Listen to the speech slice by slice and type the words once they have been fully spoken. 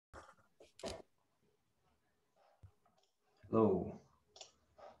Hello.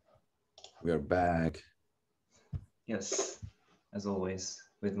 We are back. Yes, as always,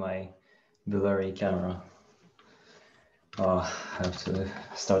 with my blurry camera. I have to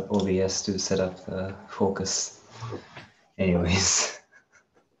start OBS to set up the focus. Anyways,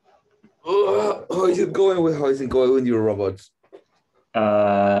 How is it going with your robots?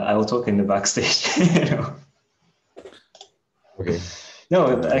 I will talk in the backstage. Okay.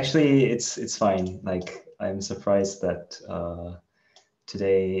 No, actually, it's fine. Like, I'm surprised that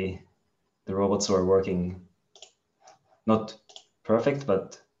today the robots were working not perfect,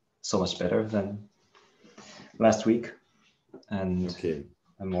 but so much better than last week, and Okay.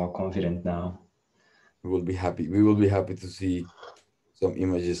 I'm more confident now. We will be happy. We will be happy to see some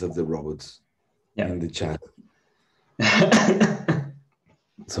images of the robots Yeah. in the chat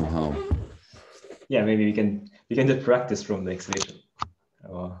somehow. Yeah, maybe we can do practice from the exhibition.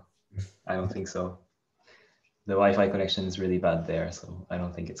 Oh, I don't think so. The Wi-Fi connection is really bad there, so I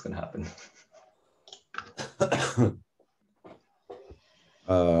don't think it's gonna happen.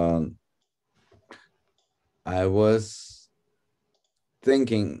 um, I was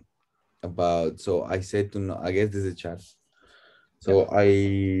thinking about. So I said to no. I guess this is a chat. Yeah. So I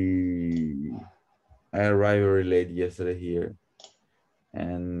arrived very late yesterday here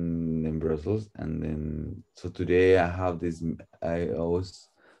and in Brussels, and then so today I have this. I was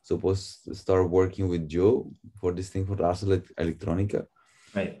supposed to start working with Joe for this thing for Ars Electronica,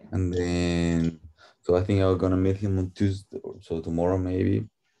 Right. and then so I think I'm gonna meet him on Tuesday, or so tomorrow maybe.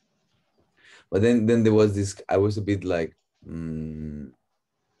 But then there was this. I was a bit like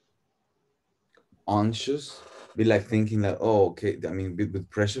anxious, be like thinking like, oh, okay. I mean, with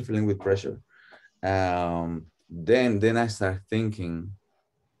pressure, feeling with pressure. Then I start thinking.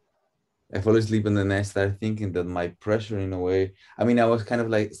 I fall asleep and then I start thinking that my pressure in a way, I mean, I was kind of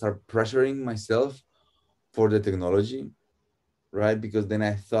like start pressuring myself for the technology, right? Because then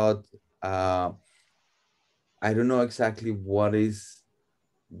I thought, uh, I don't know exactly what is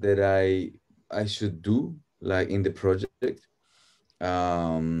that I should do like in the project.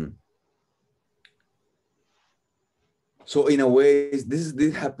 Um, so in a way, this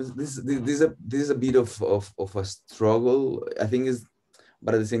happens. This is a bit of a struggle. I think is,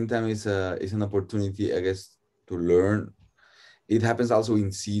 but at the same time, it's an opportunity, I guess, to learn. It happens also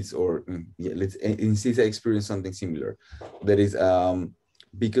in seeds or yeah, let's in seeds I experience something similar. That is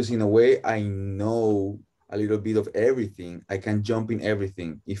because in a way I know a little bit of everything. I can jump in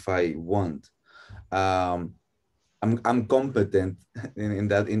everything if I want. Um, I'm competent in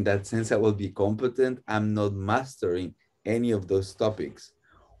that sense. I will be competent. I'm not mastering any of those topics.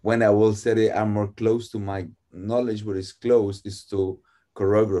 When I will say it, I'm more close to my knowledge. What is close is to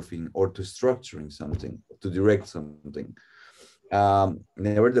choreographing or to structuring something, to direct something.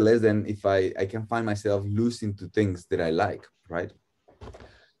 Nevertheless, then if I can find myself loose into things that I like, right?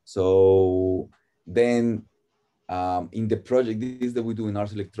 So then in the project this that we do in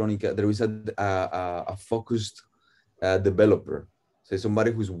Ars Electronica, there is a focused developer, so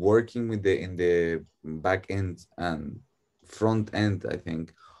somebody who's working with the in the back end and front end, I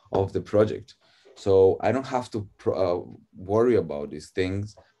think, of the project. So I don't have to worry about these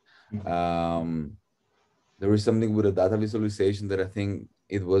things. Um, there is something with a data visualization that I think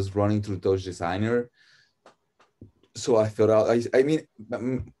it was running through Touch Designer. So I thought, I mean,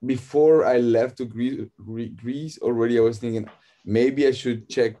 before I left to Greece already, I was thinking maybe I should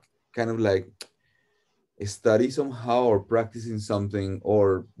check kind of like study somehow or practicing something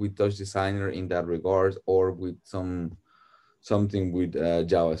or with Touch Designer in that regard or with something with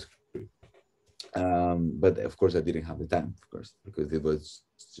JavaScript. But of course, I didn't have the time, of course, because it was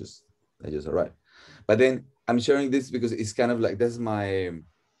just, I just arrived. But then I'm sharing this because it's kind of like, that's my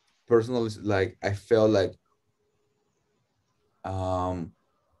personal, like, I felt like,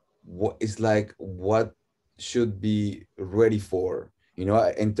 what is like, what should be ready for,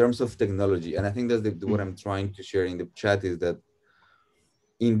 in terms of technology. And I think that's what I'm trying to share in the chat is that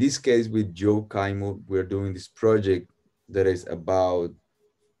in this case with Joe Kaimo, we're doing this project that is about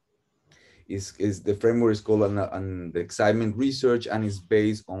is the framework is called an excitement research, and is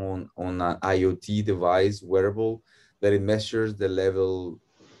based on an IoT device wearable that it measures the level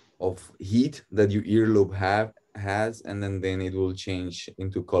of heat that your earlobe has, and then it will change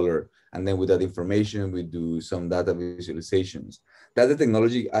into color. And then with that information, we do some data visualizations. That's the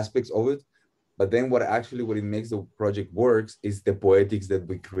technology aspects of it. But then what it makes the project works is the poetics that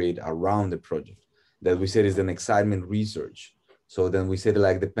we create around the project. That we said is an excitement research. So then we said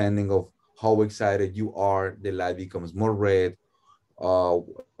like depending of how excited you are, the light becomes more red.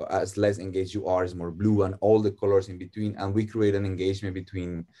 As less engaged you are, is more blue, and all the colors in between. And we create an engagement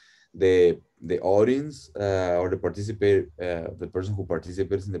between the audience or the person who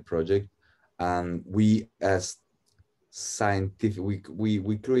participates in the project, and we as scientific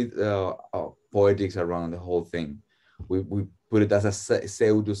we create poetics around the whole thing. We put it as a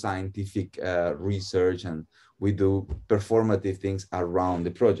pseudo scientific research, and we do performative things around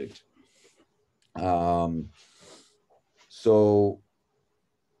the project. So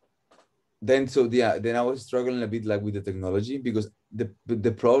then I was struggling a bit like with the technology, because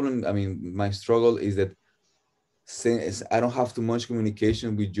the problem, I mean, my struggle is that since I don't have too much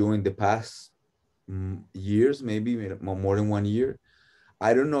communication with Joe in the past years, maybe more than 1 year,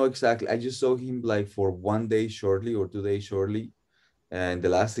 I don't know exactly. I just saw him like for 1 day shortly or 2 days shortly in the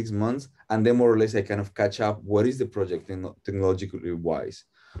last 6 months, and then more or less I kind of catch up. What is the project technologically wise?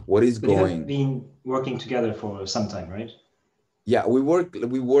 What is But you have going? been working together for some time, right? Yeah, we work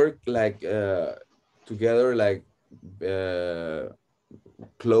like together like uh,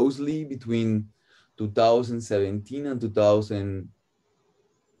 closely between 2017 and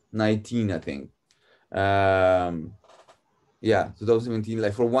 2019, I think. Um, yeah, 2017.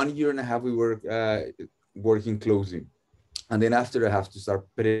 Like for 1.5 years, we were working closely, and then after I have to start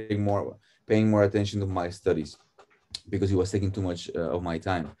paying more attention to my studies, because it was taking too much of my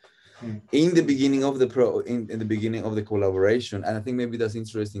time. In the beginning of in the beginning of the collaboration, and I think maybe that's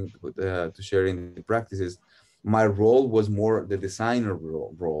interesting to share in the practices, my role was more the designer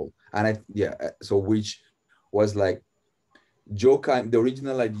role, and so which was like the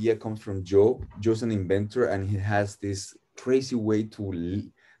original idea comes from Joe's an inventor, and he has this crazy way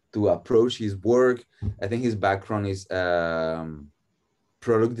to approach his work. I think his background is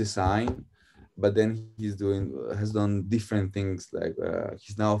product design, but then has done different things, like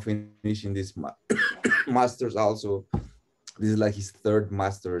he's now finishing this masters also. This is like his third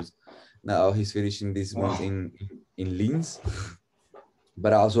masters. Now he's finishing these ones in Linz,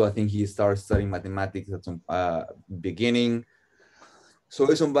 but also I think he started studying mathematics at some beginning. So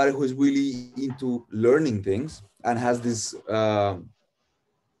he's somebody who is really into learning things and has this a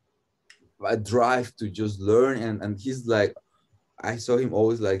drive to just learn, and he's like, I saw him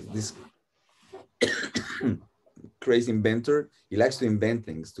always like this crazy inventor. He likes to invent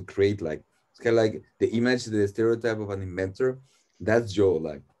things to create, like, it's kind of like the image, the stereotype of an inventor. That's Joe.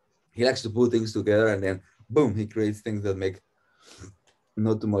 Like, he likes to put things together, and then boom, he creates things that make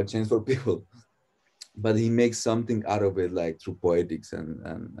not too much sense for people, but he makes something out of it, like through poetics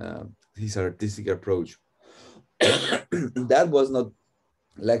and his artistic approach. That was not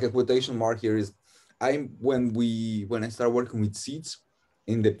like a quotation mark here is when I started working with seeds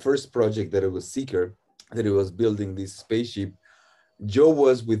in the first project that it was Seeker, that it was building this spaceship. Joe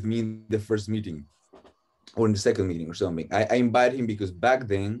was with me in the first meeting or in the second meeting or something. I invited him because back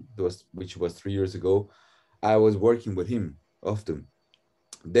then, which was 3 years ago, I was working with him often.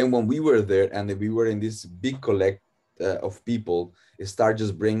 Then when we were there and we were in this big collect of people, start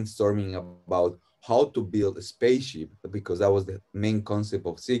just brainstorming about how to build a spaceship, because that was the main concept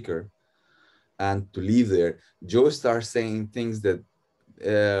of Seeker, and to live there. Joe started saying things that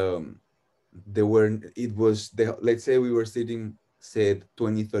let's say we were sitting, said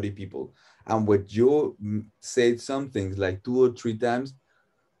 20, 30 people. And when Joe said some things like 2 or 3 times,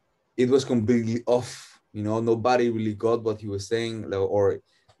 it was completely off. Nobody really got what he was saying, or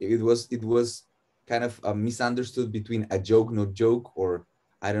it was kind of a misunderstood between a joke, no joke, or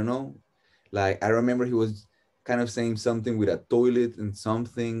I don't know. Like, I remember he was kind of saying something with a toilet and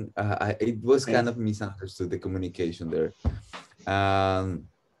something. It was kind of misunderstood, the communication there.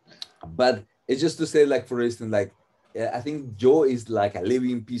 But it's just to say, like, for instance, like, I think Joe is like a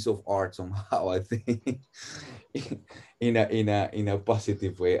living piece of art somehow, I think, in a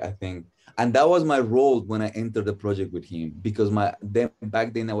positive way, I think. And that was my role when I entered the project with him, because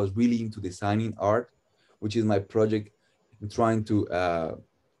back then I was really into designing art, which is my project, in trying to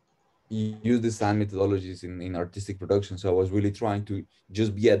use design methodologies in artistic production. So I was really trying to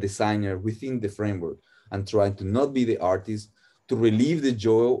just be a designer within the framework, and trying to not be the artist, to relieve the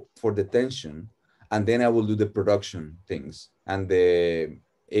joy for the tension, and then I will do the production things and the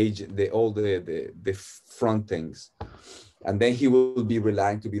front things, and then he will be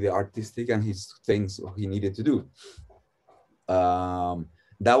relying to be the artistic and his things he needed to do.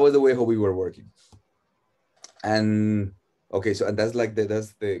 That was the way how we were working. And okay, so that's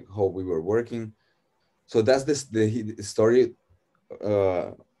the how we were working. So that's the story,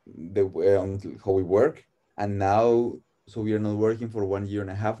 the way how we work. And now, so we are not working for 1.5 years.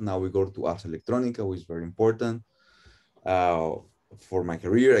 Now we go to Ars Electronica, which is very important for my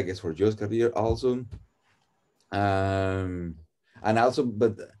career, I guess, for Joe's career also. And also,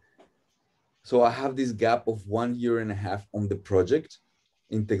 but so I have this gap of 1.5 years on the project,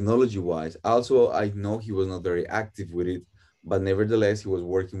 in technology wise. Also, I know he was not very active with it, but nevertheless, he was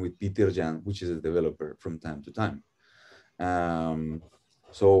working with Peter Jan, which is a developer from time to time. Um,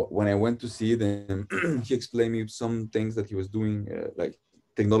 so when I went to see them, he explained me some things that he was doing, like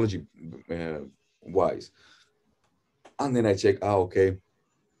technology wise. And then I check, okay.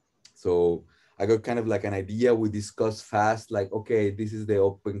 So I got kind of like an idea. We discussed fast, like, okay, this is the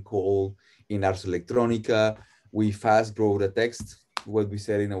open call in Ars Electronica. We fast grow the text, what we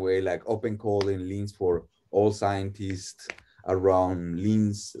said in a way, like open call in leans for all scientists around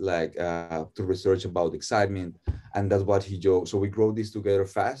leans, like to research about excitement. And that's what he joked. So we grow this together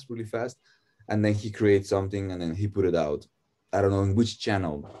fast, really fast. And then he creates something and then he put it out. I don't know in which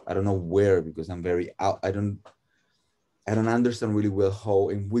channel. I don't know where because I'm very out. I don't understand really well how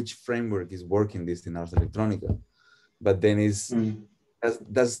in which framework is working this in Ars Electronica. But then is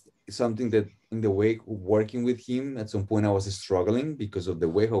that's something that in the way working with him at some point I was struggling because of the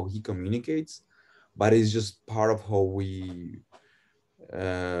way how he communicates, but it's just part of how we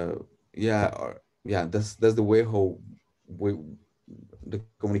uh yeah, that's the way how we the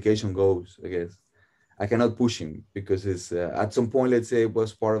communication goes, I guess. I cannot push him because it's at some point, let's say it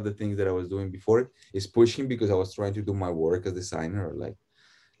was part of the things that I was doing before is pushing because I was trying to do my work as designer,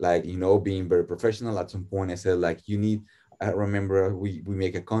 like, you know, being very professional. At some point I said like, you need, I remember we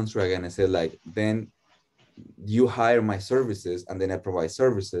make a contract and I said like, then you hire my services and then I provide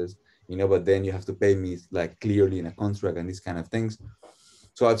services, you know, but then you have to pay me like clearly in a contract and these kind of things.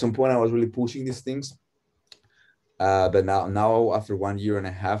 So at some point I was really pushing these things. But now after 1 year and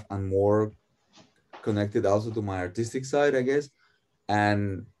a half, I'm more connected also to my artistic side, I guess.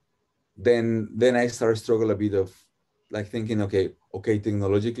 And then I started struggle a bit of like thinking, okay,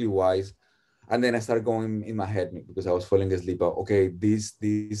 technologically wise. And then I started going in my head because I was falling asleep. Okay, these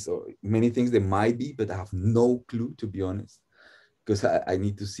many things there might be, but I have no clue, to be honest, because I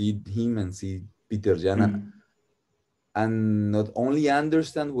need to see him and see Peter Jan and not only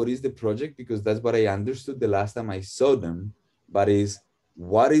understand what is the project, because that's what I understood the last time I saw them, but is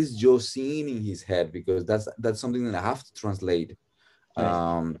what is Joe seeing in his head, because that's something that I have to translate.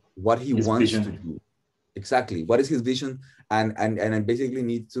 Right. What he His wants to vision. do exactly, what is his vision, and I basically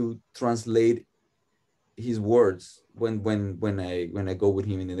need to translate his words when I go with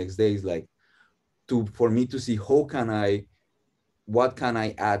him in the next days, like to for me to see what can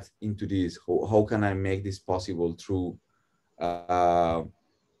I add into this, how can I make this possible through uh,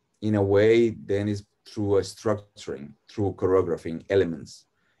 in a way then is through a structuring, through choreographing elements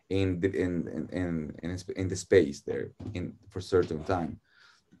in the space there in for certain time.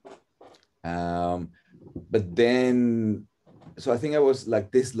 um, but then so I think I was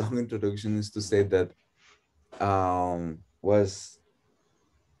like this long introduction is to say that was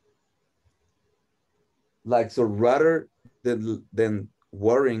like, so rather than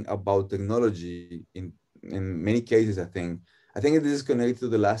worrying about technology in many cases, I think this is connected to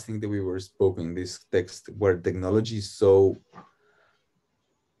the last thing that we were spoken, this text where technology is so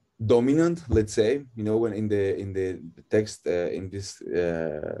dominant, let's say, you know, when in the text in this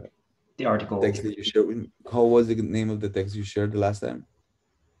The article. text that you shared, how was the name of the text you shared the last time?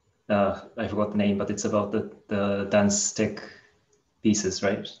 I forgot the name, but it's about the dance tech pieces,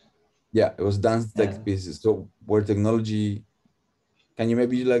 right? Yeah, it was dance Yeah. text pieces. So where technology, can you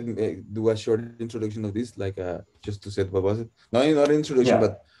maybe like do a short introduction of this, like just to set what was it? No, not an introduction, Yeah.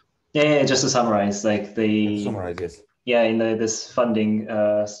 but Yeah. Just to summarize, like to they, summarize, yes. yeah, in this funding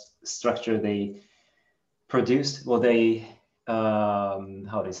structure, they produced, well, they,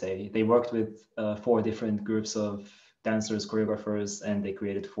 how do you say, they worked with 4 different groups of dancers, choreographers, and they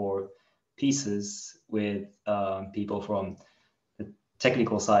created 4 pieces with people from the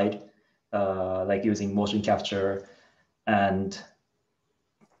technical side, like using motion capture and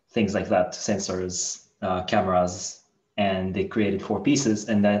things like that, sensors, cameras, and they created 4 pieces,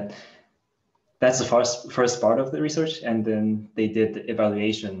 and that's the first part of the research. And then they did the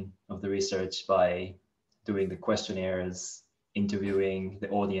evaluation of the research by doing the questionnaires, interviewing the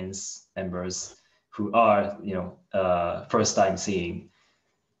audience members who are, first time seeing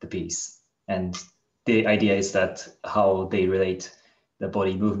the piece. And the idea is that how they relate the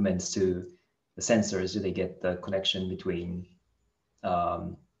body movements to the sensors. Do they get the connection between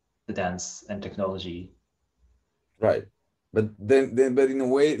the dance and technology? Right. But in a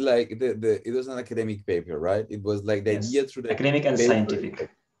way, like the it was an academic paper, right? It was like the idea Yes, through the academic and paper is scientific.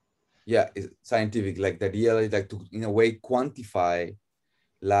 like, yeah, it's scientific. Like the idea is like to in a way quantify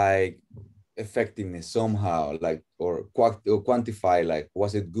like effectiveness somehow, like or quantify like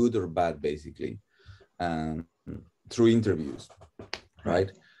was it good or bad, basically, um, through interviews,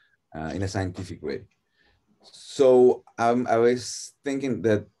 Right. right? In a scientific way. So I was thinking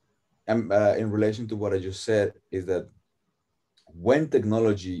that in relation to what I just said is that when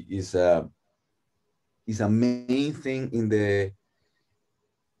technology is a main thing in the,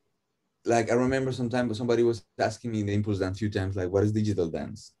 like I remember sometimes somebody was asking me in the impulse dance a few times, like, what is digital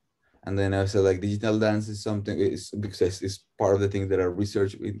dance? And then I said, like, digital dance is something, is because it's part of the things that are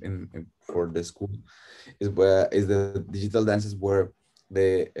researched for the school, is the digital dance is where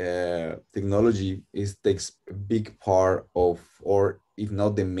the technology takes a big part of, or if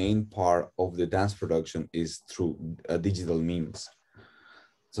not the main part of the dance production is through digital means.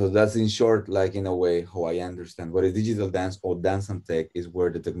 So that's in short, like in a way, how I understand what is digital dance or dance and tech is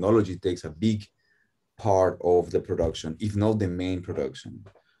where the technology takes a big part of the production, if not the main production.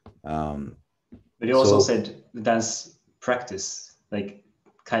 Um, But you also so said the dance practice, like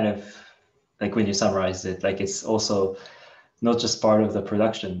kind of like when you summarize it, like it's also not just part of the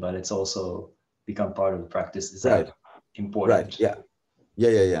production, but it's also become part of the practice. Is right, that right, important? yeah,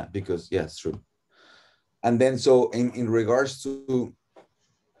 yeah, because yeah, it's true. And then so in regards to,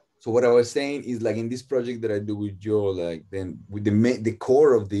 so what I was saying is, like, in this project that I do with Joe, like, then with the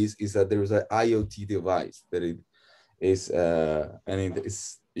core of this is that there is an IoT device that it is and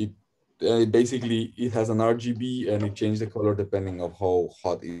it basically it has an RGB and it changes the color depending of how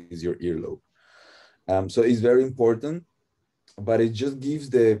hot is your earlobe. So it's very important, but it just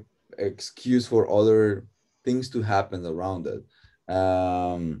gives the excuse for other things to happen around it.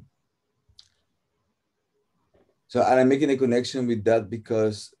 So, and I'm making a connection with that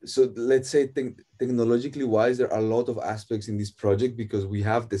because, so let's say technologically wise, there are a lot of aspects in this project because we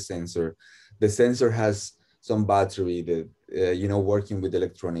have the sensor. The sensor has some battery that, working with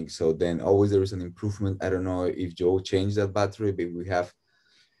electronics. So then always there is an improvement. I don't know if Joe changed that battery, but we have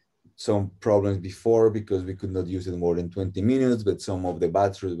some problems before because we could not use it more than 20 minutes, but some of the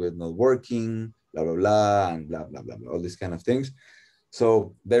batteries were not working, blah, blah, blah, and blah, blah, blah, blah, all these kind of things.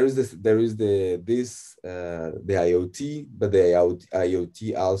 So the IoT, but the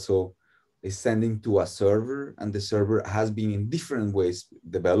IoT also is sending to a server, and the server has been in different ways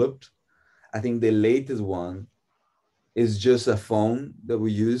developed. I think the latest one is just a phone that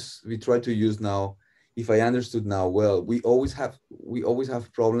we try to use now. If I understood now well, we always have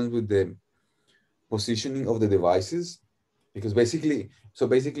problems with the positioning of the devices, because basically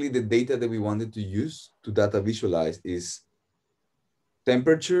the data that we wanted to use to data visualize is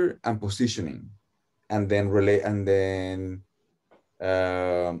temperature and positioning, and then relate, and then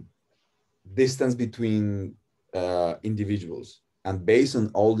um distance between individuals, and based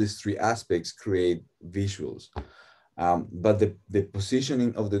on all these three aspects create visuals. But the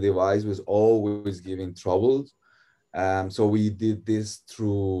positioning of the device was always giving troubles. So we did this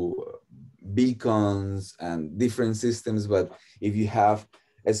through beacons and different systems, but if you have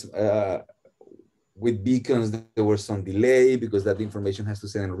as with beacons, there was some delay because that information has to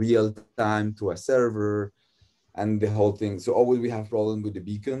send in real time to a server and the whole thing. So always we have problem with the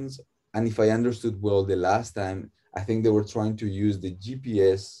beacons. And if I understood well the last time, I think they were trying to use the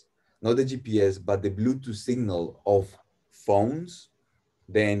GPS, not the GPS, but the Bluetooth signal of phones.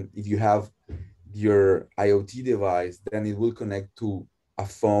 Then if you have your IoT device, then it will connect to a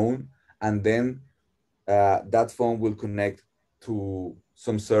phone, and then that phone will connect to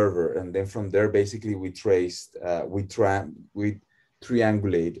some server, and then from there, basically, we triangulate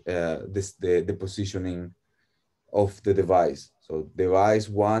the positioning of the device. So device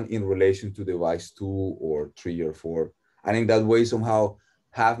one in relation to device two or three or four, and in that way, somehow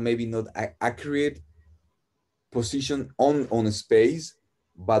have maybe not accurate position on a space,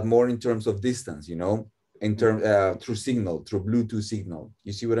 but more in terms of distance, in term through Bluetooth signal.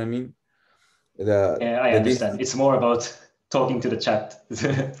 You see what I mean? The Yeah, I the understand. distance. It's more about talking to the chat,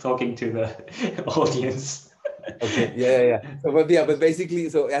 talking to the audience. Okay, yeah. So, but yeah, but basically,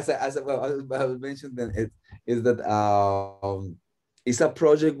 so I was mentioned, then it is that it's a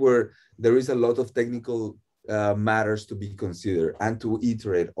project where there is a lot of technical matters to be considered and to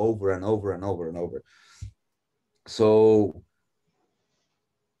iterate over and over and over and over. So,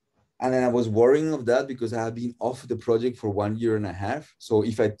 and then I was worrying of that because I have been off the project for 1 year and a half. So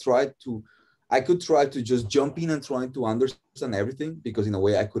if I could try to just jump in and try to understand everything, because in a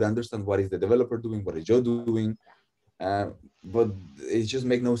way I could understand what is the developer doing, what is Joe doing, uh, but it just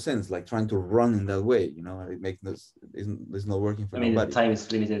make no sense. Like trying to run in that way, it makes no, it's not working for I mean, the nobody. time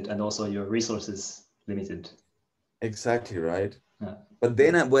is limited and also your resources limited. Exactly right. Yeah. But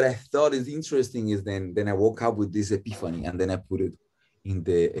then what I thought is interesting is then I woke up with this epiphany, and then I put it in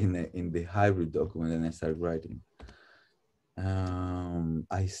the hybrid document, and I started writing.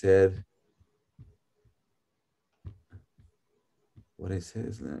 I said, what I said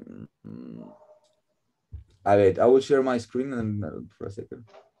is, wait, I will share my screen and for a second.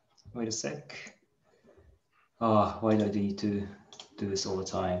 Wait a sec. Oh, why do I need to do this all the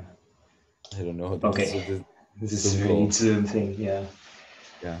time? I don't know. This Okay, is the this is Zoom really call. Zoom thing. Yeah.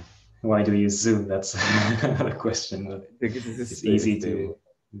 Yeah. Why do we use Zoom? That's another question. But Because this is it's easy to stable.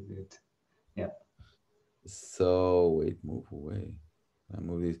 do it. Yeah. So wait, move away. I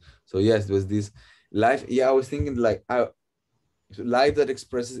move this. So yes, there was this life. Yeah, I was thinking like life that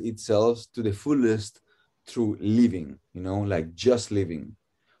expresses itself to the fullest through living, like just living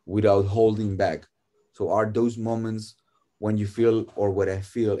without holding back. So are those moments when you feel, or what I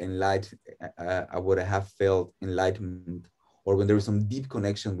feel what I have felt enlightenment, or when there is some deep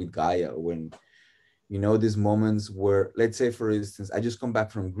connection with Gaia, when these moments where, let's say, for instance, I just come back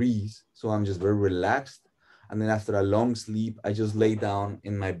from Greece, so I'm just very relaxed. And then after a long sleep, I just lay down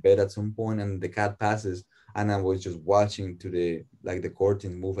in my bed at some point and the cat passes. And I was just watching to the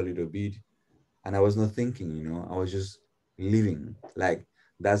curtains move a little bit. And I was not thinking, I was just living. Like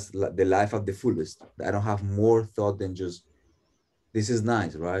that's the life of the fullest. I don't have more thought than just, this is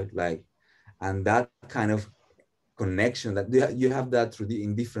nice, right? Like, and that kind of connection that you have that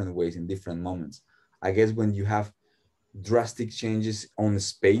in different ways, in different moments. I guess when you have drastic changes on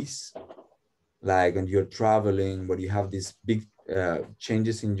space, like when you're traveling, where you have these big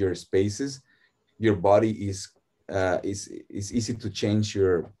changes in your spaces, your body is easy to change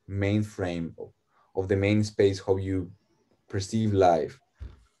your mainframe of the main space, how you perceive life.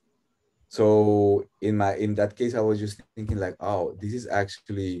 So in that case, I was just thinking like, oh, this is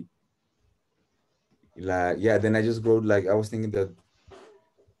actually like, yeah. Then I just wrote, like, I was thinking that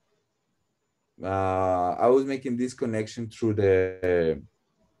I was making this connection through the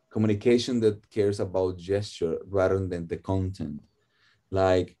communication that cares about gesture rather than the content.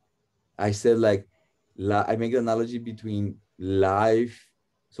 Like I said, like I make an analogy between life,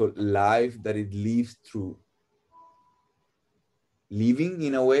 so life that it lives through living,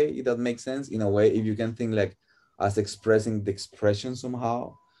 in a way, if that makes sense. In a way, if you can think like as expressing the expression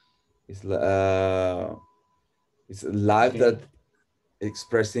somehow, it's it's a life Okay. that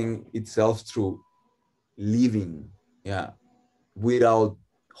expressing itself through living, yeah, without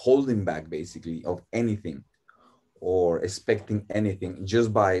holding back basically of anything or expecting anything,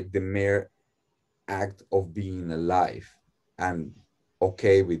 just by the mere act of being alive and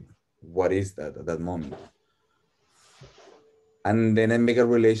okay with what is that at that moment. And then I make a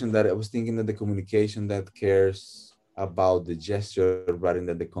relation that I was thinking that the communication that cares about the gesture rather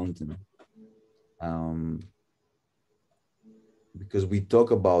than the content. Um, because we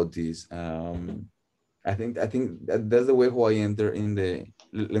talk about this. I think that's the way how I enter in the.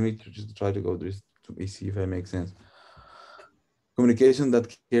 Let me just try to go through this to see if I make sense. Communication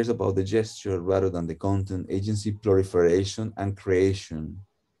that cares about the gesture rather than the content, agency, proliferation, and creation.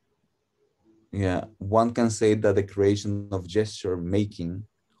 Yeah, one can say that the creation of gesture making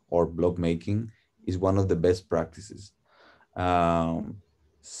or blog making is one of the best practices. Um,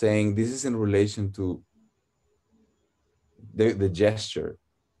 Saying this is in relation to the gesture,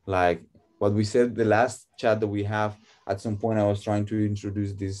 like what we said the last chat that we have. At some point, I was trying to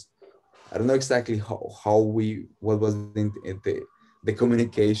introduce this. I don't know exactly what was the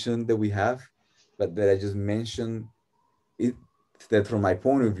communication that we have, but that I just mentioned it, that from my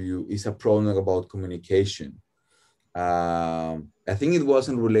point of view is a problem about communication. I think it was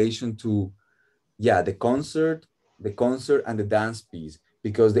in relation to, yeah, the concert and the dance piece,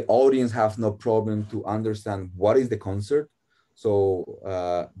 because the audience have no problem to understand what is the concert. So,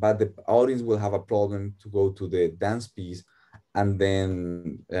 but the audience will have a problem to go to the dance piece, and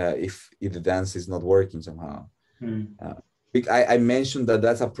then if the dance is not working somehow. Mm. Uh, I mentioned that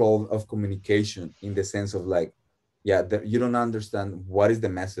that's a problem of communication, in the sense of like, yeah, you don't understand what is the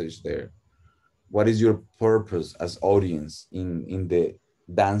message there, what is your purpose as audience in the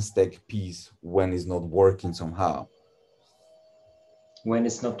dance tech piece when it's not working somehow. When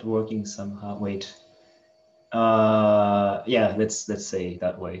it's not working somehow. Wait. Yeah, let's say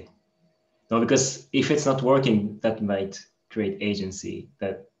that way. No, because if it's not working, that might create agency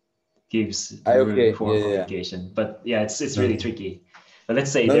that gives room Okay, for yeah, yeah, yeah. communication. But yeah, it's No, really no, tricky. But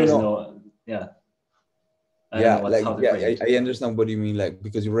let's say no, no, there's no. no, yeah, I don't know Yeah, what like, how to yeah, frame it. I understand what you mean, like,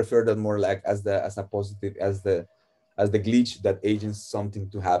 because you refer that more like as a positive, as the glitch that agents something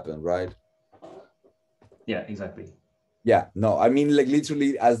to happen, right? Yeah, exactly. Yeah, no, I mean, like,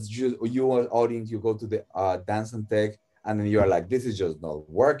 literally, as you as audience, you go to the dance and tech, and then you're like, this is just not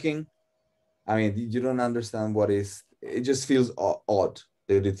working. I mean, you don't understand what is. It just feels odd.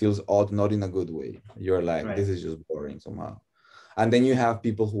 It feels odd, not in a good way. You're like, Right. this is just boring somehow. And then you have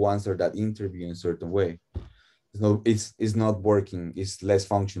people who answer that interview in a certain way. It's not working. It's less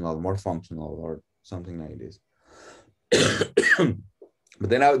functional, more functional, or something like this. But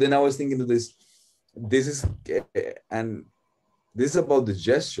then I was thinking of this. This is and this is about the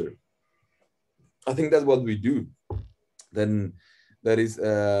gesture. I think that's what we do. Then that is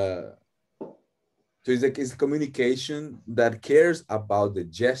so it's a communication that cares about the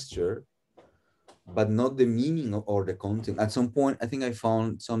gesture, but not the meaning or the content. At some point, I think I found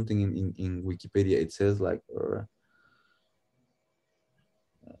something in Wikipedia. It says like,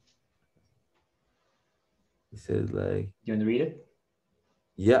 it says like, You want to read it?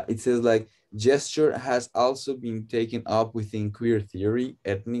 yeah, it says like, gesture has also been taken up within queer theory,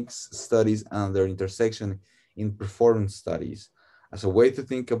 ethnics studies, and their intersection in performance studies as a way to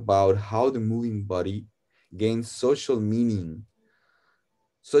think about how the moving body gains social meaning.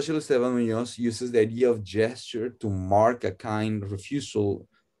 Socialist Esteban Munoz uses the idea of gesture to mark a kind of refusal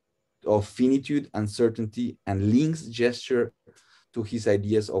of finitude and certainty, and links gesture to his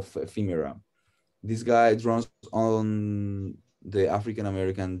ideas of ephemera. This guy draws on the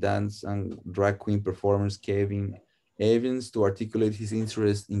African-American dance and drag queen performers Kevin Evans to articulate his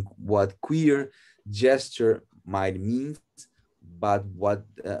interest in what queer gesture might mean, but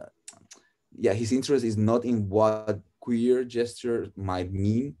his interest is not in what queer gesture might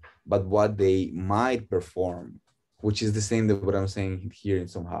mean, but what they might perform, which is the same that what I'm saying here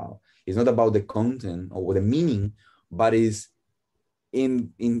somehow. It's not about the content or the meaning, but is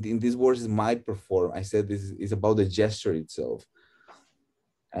in these words might perform. I said this is about the gesture itself.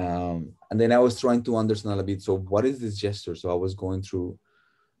 And then I was trying to understand a bit. So what is this gesture? So I was going through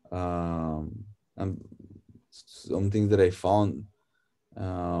some things that I found.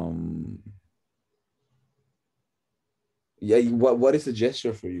 What is a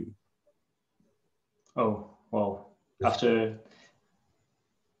gesture for you? Oh, well, after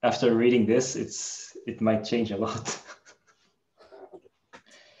reading this, it might change a lot.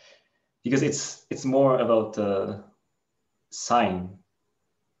 Because it's more about the sign,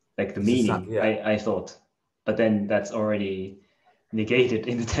 like the meaning, I thought. But then that's already negated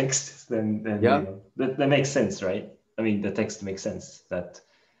in the text. Then yeah, you know, that makes sense, right? I mean, the text makes sense that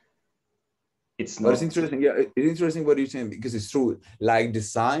it's not. But it's interesting. Yeah, it's interesting what you're saying, because it's true. Like the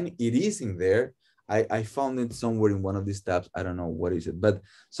sign, it is in there. I found it somewhere in one of these tabs. I don't know what is it, but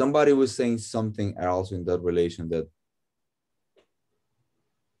somebody was saying something else in that relation, that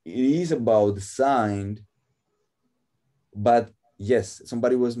it is about the sign, but yes,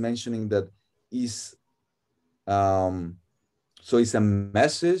 somebody was mentioning that is so it's a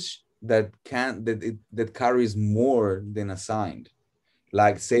message that carries more than a sign.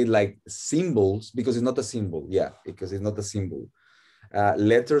 Like say like symbols, because it's not a symbol. Yeah, because it's not a symbol.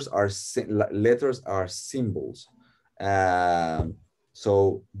 Letters are symbols.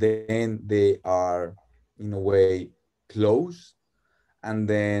 So then they are in a way close, and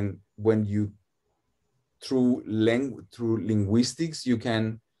then when you through linguistics you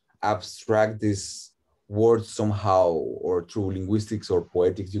can abstract this word somehow, or through linguistics or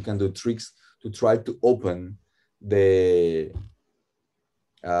poetics you can do tricks to try to open the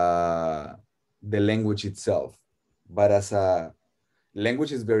language itself. But as a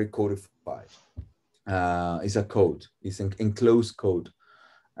language is very codified, it's a code, it's an enclosed code.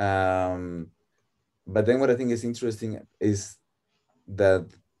 But then what I think is interesting is that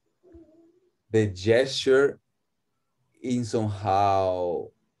the gesture in somehow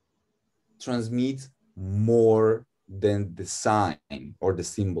transmits more than the sign or the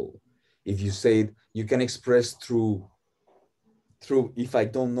symbol. If you say it, you can express through if I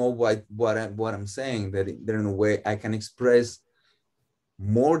don't know what I'm saying, that in a way I can express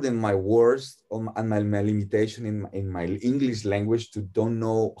more than my words and my limitation in my English language, to don't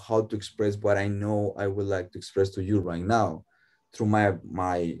know how to express what I know I would like to express to you right now through my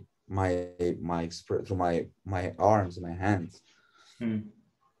through my arms, my hands.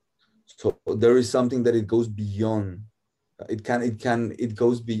 So there is something that it goes beyond. It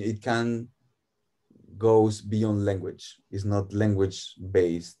goes beyond language. It's not language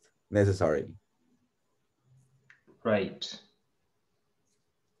based necessarily. Right.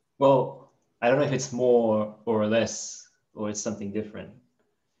 Well, I don't know if it's more or less, or it's something different.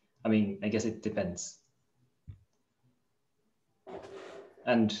 I mean, I guess it depends.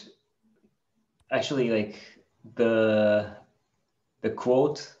 And actually, like the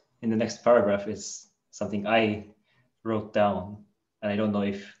quote in the next paragraph is something I wrote down, and I don't know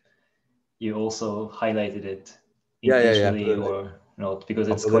if you also highlighted it intentionally or not, because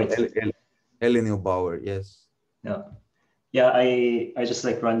it's quite Eleanor Bauer, yes. Yeah, I just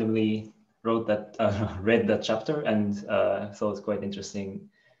like randomly wrote that, read that chapter, and thought it quite interesting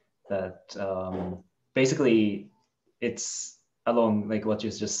that basically it's along like what you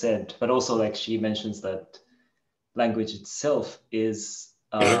just said, but also like she mentions that language itself is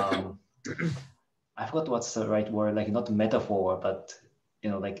I forgot what's the right word, like not metaphor, but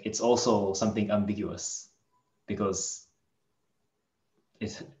like it's also something ambiguous because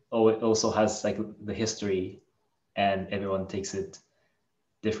it also has like the history and everyone takes it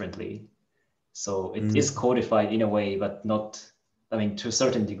differently. So it is Mm, codified in a way, but not, I mean, to a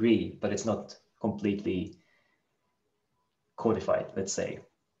certain degree, but it's not completely codified, let's say.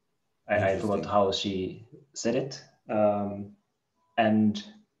 I forgot interesting. how she said it. And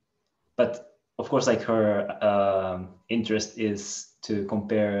but of course, like her interest is to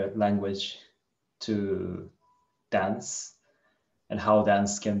compare language to dance and how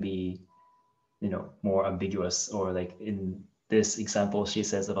dance can be, more ambiguous, or like in this example, she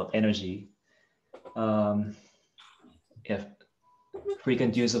says about energy. Um, if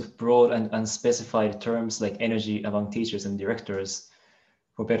frequent use of broad and unspecified terms like energy among teachers and directors,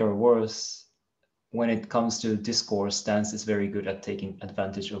 for better or worse, when it comes to discourse, dance is very good at taking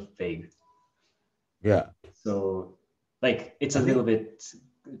advantage of vague. Yeah, So, like, it's a I little think.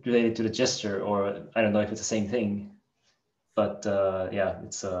 bit related to the gesture, or I don't know if it's the same thing, but yeah,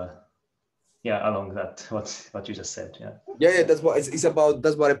 it's yeah, along that what you just said, yeah. Yeah, that's what it's about.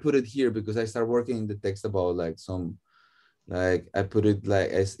 That's what I put it here because I start working in the text about like some like I put it like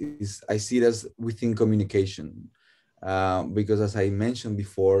as is I see it as within communication, because as I mentioned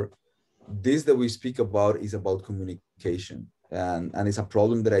before, this that we speak about is about communication, and it's a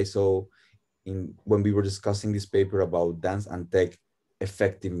problem that I saw in when we were discussing this paper about dance and tech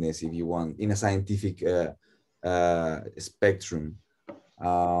effectiveness, if you want, in a scientific spectrum.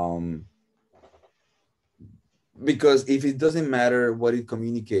 Um, because if it doesn't matter what it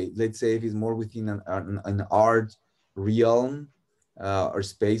communicates, let's say if it's more within an art realm or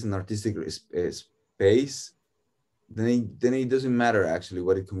space, an artistic space, then it doesn't matter actually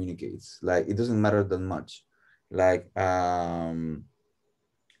what it communicates. Like it doesn't matter that much. Like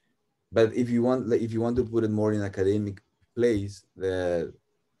but if you want, like if you want to put it more in academic place, mm,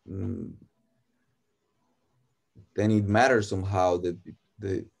 then it matters somehow that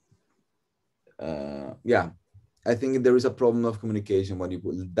the yeah, I think there is a problem of communication when you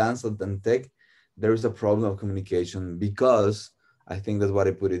put dance and tech. There is a problem of communication because I think that's what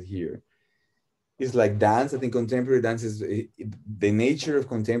I put it here. It's like dance. I think contemporary dance is the nature of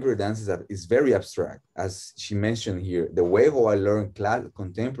contemporary dance is very abstract, as she mentioned here. The way how I learned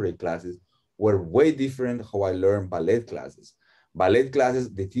contemporary classes were way different how I learned ballet classes. Ballet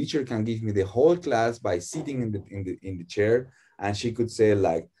classes, the teacher can give me the whole class by sitting in the chair, and she could say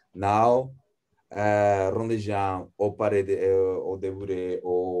like now Rondejam or Parede or Devouré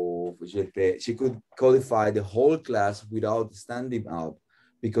or Jeté. She could codify the whole class without standing up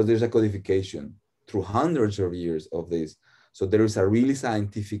because there's a codification through hundreds of years of this. So there is a really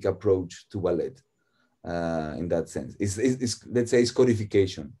scientific approach to ballet in that sense. It's let's say it's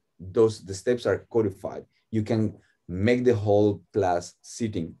codification. The steps are codified. You can make the whole class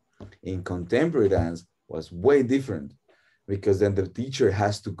sitting. In contemporary dance was way different because then the teacher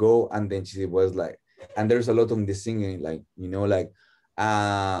has to go and then she was like, and there's a lot of the singing like like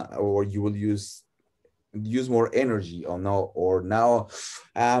or you will use more energy or no or now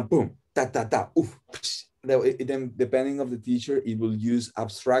boom ta ta ta oof. Then depending of the teacher it will use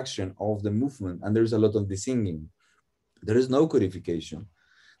abstraction of the movement and there's a lot of the singing. There is no codification.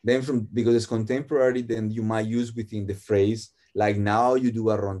 Then from because it's contemporary, then you might use within the phrase, like now you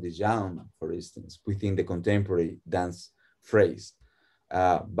do a rondejam, for instance, within the contemporary dance phrase.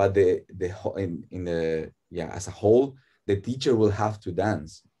 But in the yeah as a whole, the teacher will have to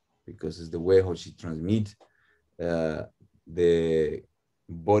dance because it's the way how she transmits uh, the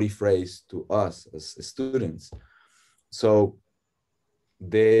body phrase to us as students. So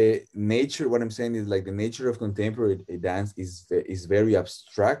the nature, what I'm saying is like the nature of contemporary dance is very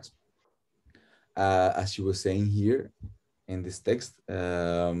abstract, as she was saying here in this text.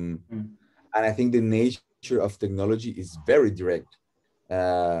 Mm. And I think the nature of technology is very direct,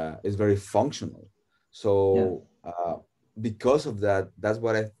 is very functional. Yeah. So because of that, that's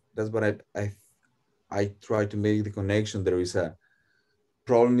what I try to make the connection. There is a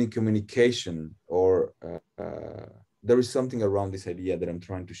problem in communication, or there is something around this idea that I'm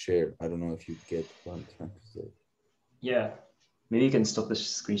trying to share. I don't know if you get what I'm trying to say. Yeah, maybe you can stop the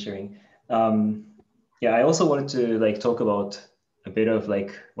screen sharing. Um, yeah, I also wanted to like talk about a bit of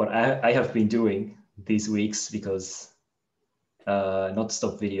like what I have been doing these weeks because not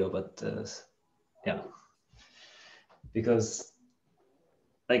stop video, but yeah, because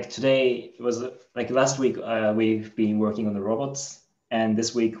like today was like last week we've been working on the robots, and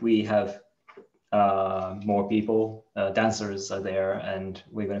this week we have more people, dancers are there, and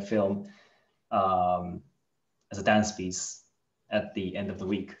we're going to film as a dance piece at the end of the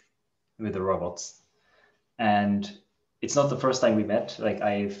week with the robots. And it's not the first time we met. Like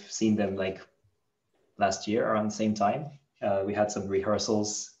I've seen them like last year around the same time. We had some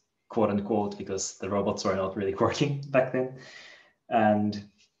rehearsals, quote unquote, because the robots were not really working back then. And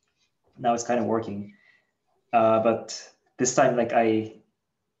now it's kind of working. But this time, like I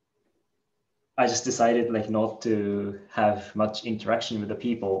just decided like not to have much interaction with the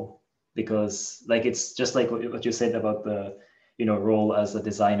people, because like it's just like what you said about the role as a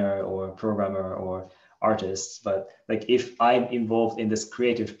designer or programmer or artist. But like if I'm involved in this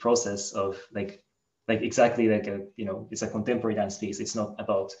creative process of like exactly like it's a contemporary dance piece, it's not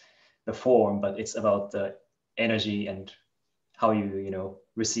about the form, but it's about the energy and how you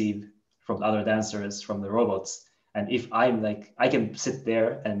receive from other dancers, from the robots. And if I'm like, I can sit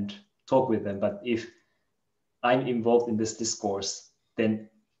there and talk with them, but if I'm involved in this discourse, then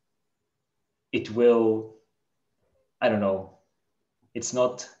it will, I don't know, it's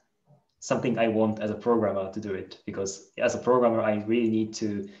not something I want as a programmer to do it, because as a programmer, I really need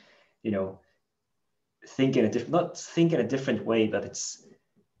to, you know, think in a different, not think in a different way, but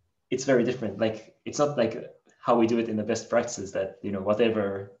it's very different. Like, it's not like how we do it in the best practices that,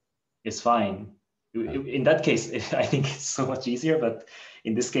 whatever is fine. In that case, I think it's so much easier, but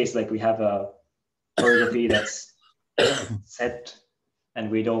in this case, like we have a choreography that's set, and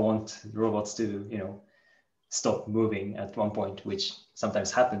we don't want robots to stop moving at one point, which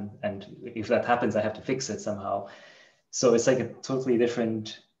sometimes happen, and if that happens, I have to fix it somehow. So it's like a totally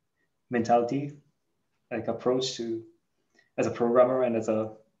different mentality, like approach to as a programmer and as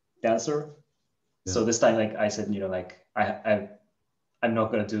a dancer. Yeah. So this time, like I said, like I'm not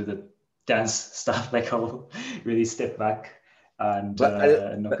gonna do the dance stuff. Like I'll really step back, and But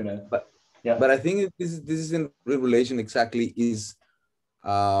I'm not gonna. but Yeah. but I think this is in relation exactly is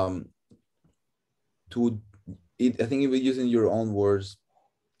um to it. I think you were using your own words.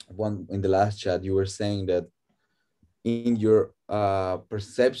 One in the last chat, you were saying that in your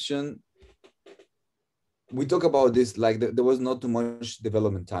perception, we talk about this like there was not too much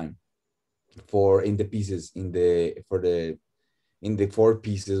development time for in the pieces in the four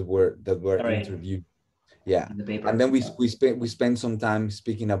pieces that were All right. interviewed. Yeah. In the paper. And then Yeah. we spent some time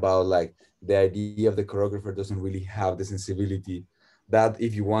speaking about like the idea of the choreographer doesn't really have the sensibility that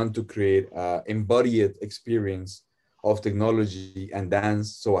if you want to create embodied experience of technology and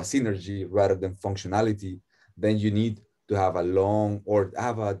dance, so a synergy rather than functionality, then you need to have a long or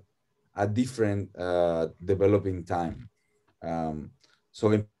have a different developing time.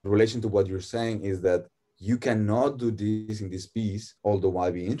 So in relation to what you're saying is that you cannot do this in this piece, although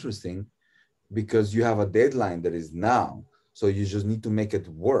might be interesting, because you have a deadline that is now. So you just need to make it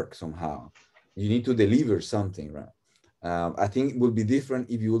work somehow. You need to deliver something, right? I think it will be different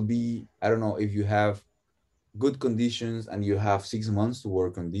if you will be, I don't know, if you have good conditions and you have 6 months to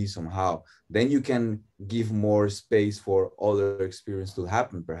work on this somehow, then you can give more space for other experience to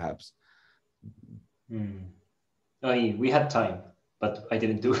happen, perhaps. I mean, we had time, but I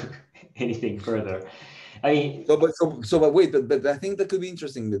didn't do anything further. I mean, But wait, but I think that could be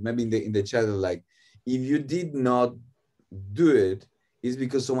interesting that maybe in the chat, like if you did not do it, is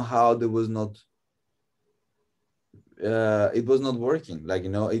because somehow there was not it was not working. Like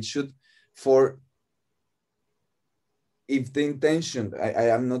it should for if the intention, I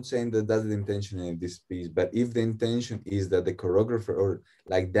am not saying that that's the intention in this piece, but if the intention is that the choreographer or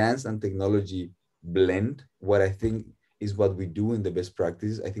like dance and technology blend, what I think is what we do in the best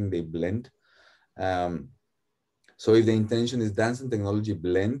practices, I think they blend. So if the intention is dance and technology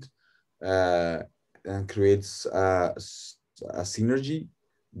blend and creates a synergy,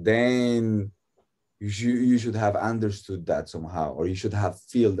 then you should have understood that somehow, or you should have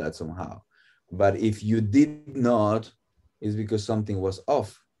feel that somehow. But if you did not, it's because something was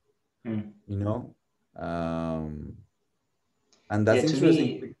off, you know? And that's yeah, to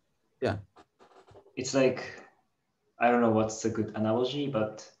interesting. me, Yeah. it's like, I don't know what's a good analogy,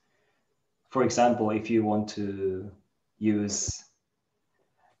 but for example, if you want to use,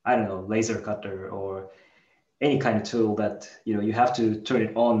 I don't know, laser cutter or any kind of tool that, you have to turn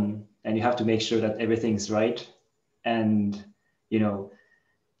it on and you have to make sure that everything's right. And,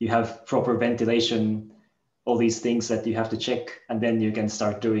 you have proper ventilation, all these things that you have to check, and then you can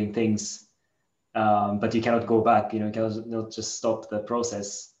start doing things. But you cannot go back, you cannot just stop the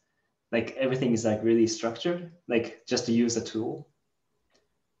process. Like everything is like really structured, like just to use a tool.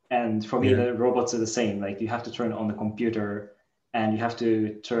 And for me, Yeah. the robots are the same. Like you have to turn on the computer and you have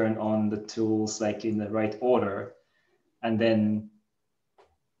to turn on the tools like in the right order. And then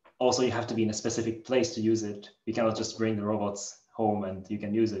also you have to be in a specific place to use it. You cannot just bring the robots home and you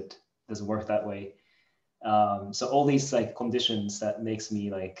can use it. It doesn't work that way. So all these like conditions that makes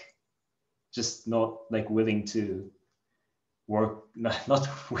me like just not like willing to work, not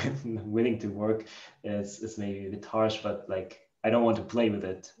willing to work. It's maybe a bit harsh, but like I don't want to play with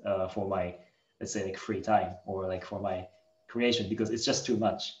it for my, let's say, like free time or like for my creation, because it's just too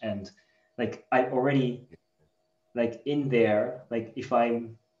much. And like I already like in there, like if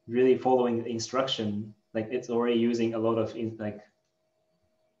I'm really following the instruction, like it's already using a lot of like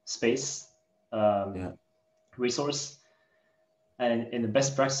space, Yeah. resource. And in the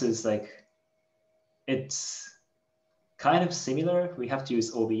best practices, like it's kind of similar. We have to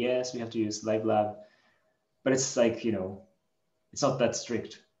use OBS, we have to use LiveLab, but it's like, you know, it's not that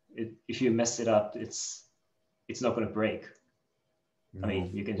strict. If you mess it up, it's not going to break. I No. mean,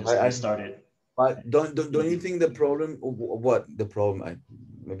 you can just restart it. But don't you think the problem, what the problem,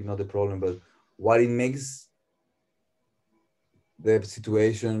 maybe not the problem, but what it makes the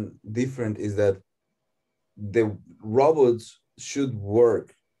situation different is that the robots should work.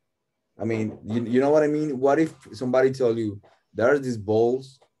 I mean, you know what I mean? What if somebody tell you there are these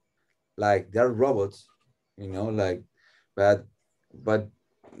balls, like they're robots, you know, like, but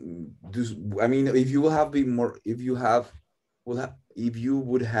do, I mean, if you will have been more, if you have, will have, if you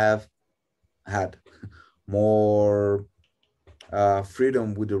would have had more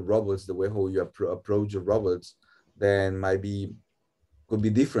freedom with the robots, the way how you approach the robots, then might be, could be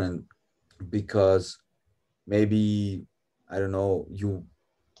different, because maybe, I don't know, you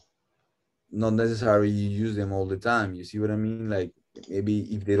not necessarily you use them all the time. You see what I mean? Like maybe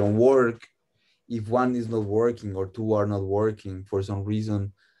if they don't work, if one is not working or two are not working for some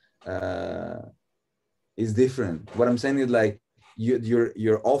reason, uh, is different. What I'm saying is like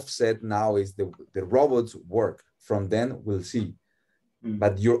your offset now is the robots work. From then we'll see.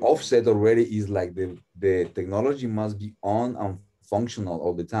 But your offset already is like the technology must be on and functional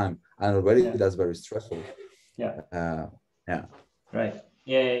all the time, and already Yeah. that's very stressful. Yeah. Yeah. Right.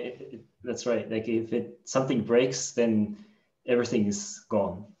 Yeah, that's right. Like if something breaks, then everything is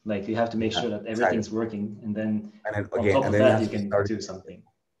gone. Like you have to make Yeah, sure that exactly. everything's working, and then And then on again, top and of then you that, have you to can start. do something.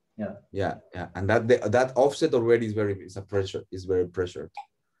 Yeah. Yeah, and that offset already is very, it's a pressure, is very pressured.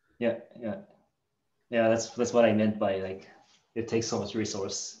 Yeah. Yeah. Yeah. That's what I meant by like it takes so much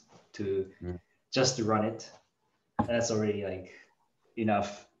resource to Mm. just to run it, and that's already like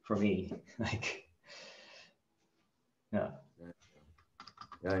enough for me. Like yeah.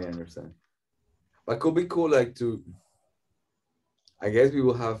 Yeah, I understand. But could be cool, like to, I guess we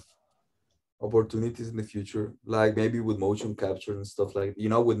will have opportunities in the future, like maybe with motion capture and stuff, like, you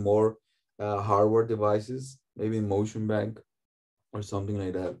know, with more hardware devices, maybe in motion bank or something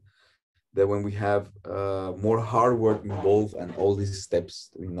like that. That when we have more hardware involved and all these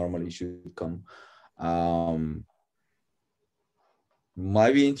steps we normally should come, um,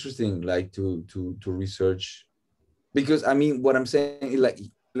 might be interesting, like to research, because I mean, what I'm saying is like,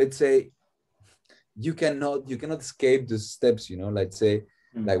 let's say you cannot escape the steps, you know, let's say,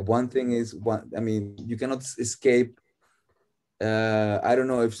 like one thing is one, I mean, you cannot escape, I don't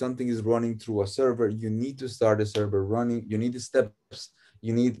know, if something is running through a server, you need to start a server running, you need the steps,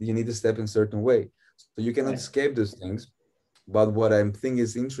 you need to step in a certain way, so you cannot Right. escape those things. But what I'm thinking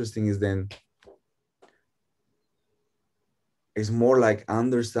is interesting is then it's more like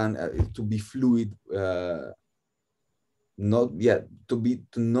understand, to be fluid, not yet to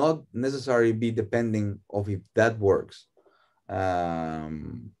not necessarily be depending of if that works.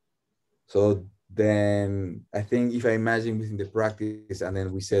 um So then I think if I imagine within the practice, and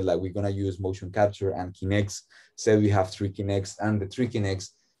then we said like we're gonna use motion capture and Kinects, say we have three Kinects, and the three Kinects,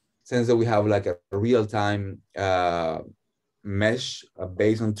 since that we have like a real-time mesh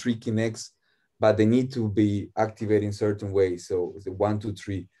based on three Kinects, but they need to be activated in certain ways. So it's the 1, 2,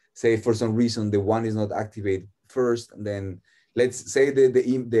 3. Say for some reason the one is not activated first, and then let's say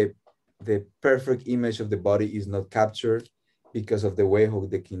the perfect image of the body is not captured because of the way how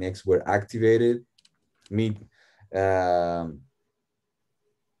the Kinects were activated. Me, um,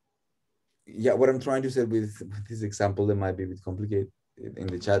 yeah, what I'm trying to say with this example that might be a bit complicated in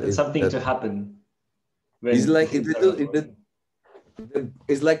the chat It's is something that to happen it's when the like things are not working.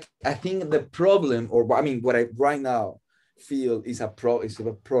 it's like, I think the problem, or I mean, what I right now feel is a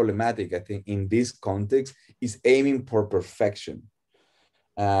problematic, I think, in this context, is aiming for perfection,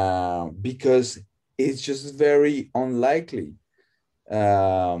 because it's just very unlikely,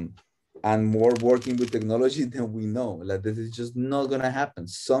 um, and more working with technology than we know, like this is just not gonna happen,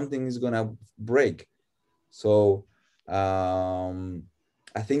 something is gonna break. So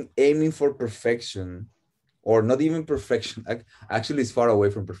I think aiming for perfection or not even perfection. Actually, it's far away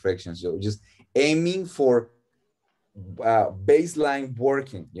from perfection. So just aiming for baseline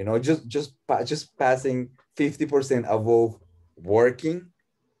working, you know, just passing 50% above working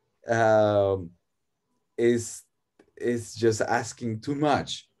um, is just asking too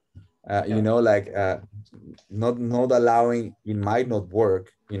much. You Yeah. know, like not allowing it might not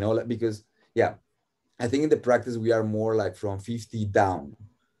work, you know, like, because yeah, I think in the practice we are more like from 50 down,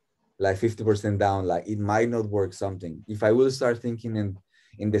 like 50% down, like it might not work something. If I will start thinking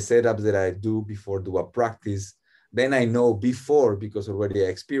in the setups that I do before do a practice, then I know before, because already I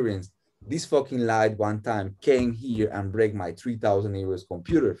experienced this fucking light one time came here and break my 3,000 euros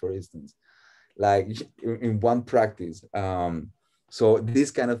computer, for instance, like in one practice. So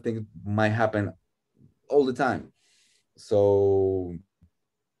this kind of thing might happen all the time. So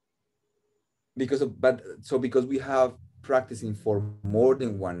because we have practicing for more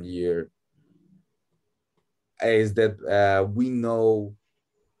than 1 year, is that we know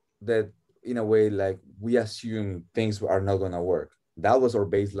that in a way, like we assume things are not going to work. That was our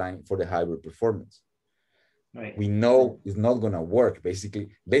baseline for the hybrid performance. Right. We know it's not going to work. Basically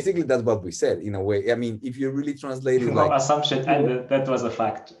that's what we said in a way. I mean, if you really translate it, Well, like assumption, and that was a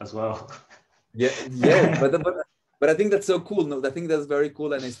fact as well. yeah, yes, but I think that's so cool. No, I think that's very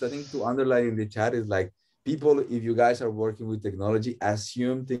cool, and it's, I think, to underline in the chat is like, people, if you guys are working with technology,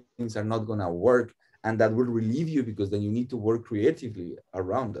 assume things are not gonna work, and that will relieve you, because then you need to work creatively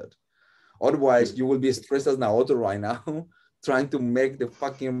around that. Otherwise, True. you will be stressed as Naoto right now, trying to make the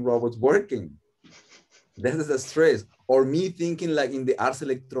fucking robots working. That is a stress. Or me thinking like in the Ars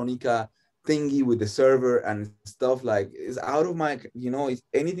Electronica thingy with the server and stuff, like it's out of my, you know, it's,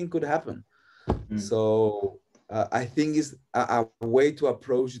 anything could happen. Mm. So I think it's a way to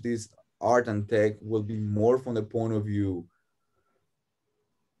approach this art and tech will be more from the point of view,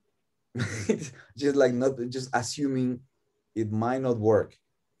 just like not just assuming it might not work.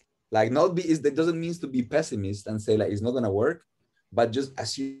 Like not be is that doesn't mean to be pessimist and say like it's not gonna work, but just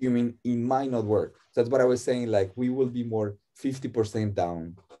assuming it might not work. So that's what I was saying. Like we will be more 50%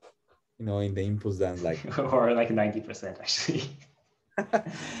 down, you know, in the inputs than like Or like 90% actually. But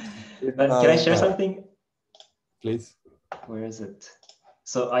can I no, share something? please. Where is it?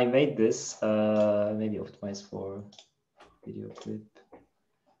 So I made this, maybe optimized for video clip.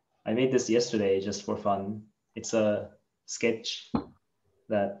 I made this yesterday just for fun. It's a sketch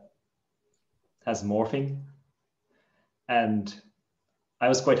that has morphing. And I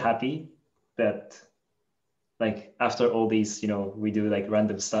was quite happy that like after all these, we do like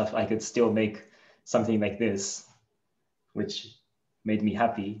random stuff, I could still make something like this, which made me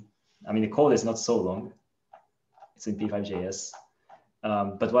happy. I mean, the code is not so long. It's in P5.js.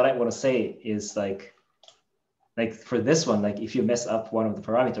 But what I want to say is like for this one, like if you mess up one of the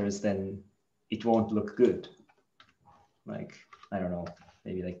parameters, then it won't look good. Like, I don't know,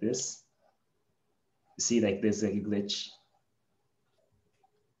 maybe like this. You see like this like a glitch.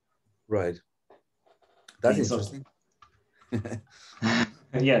 Right. I That's mean, it's not, interesting.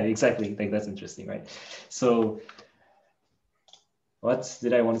 yeah, exactly. Like that's interesting, right? So what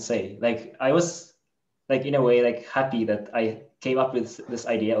did I want to say? Like I was like in a way like happy that I came up with this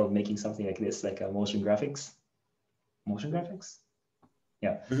idea of making something like this, like a motion graphics. Motion graphics?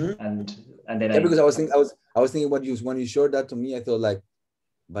 Yeah. Mhm. And then Yeah, because I was thinking what you when you showed that to me, I thought like,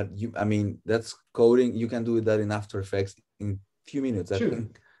 but you, I mean, that's coding. You can do that in After Effects in few minutes, I true.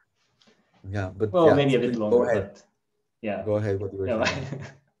 think. Yeah, but Well, yeah, maybe a bit please go longer, ahead. but yeah. Go ahead. What you were No, saying.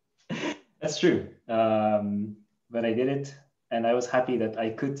 that's true. But I did it, and I was happy that I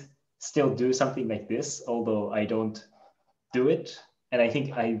could still do something like this, although I don't do it. And I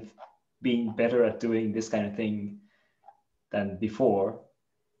think I've been better at doing this kind of thing than before.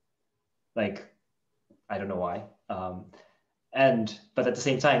 Like, I don't know why. But at the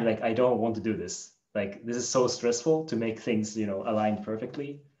same time, like, I don't want to do this. Like, this is so stressful to make things, aligned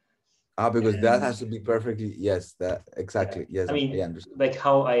perfectly. Ah, because that And has to be perfectly, yes, that yeah, exactly. Yes, I I mean, understand. like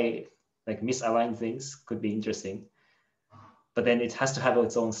how I like misalign things could be interesting, but then it has to have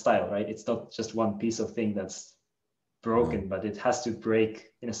its own style, right? It's not just one piece of thing that's No. broken, but it has to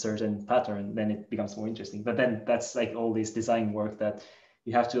break in a certain pattern, then it becomes more interesting. But then that's like all this design work that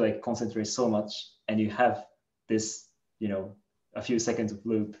you have to like concentrate so much, and you have this, a few seconds of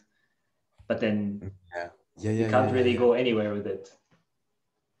loop, but then Yeah. Yeah, you yeah, yeah, can't yeah, really yeah. go anywhere with it.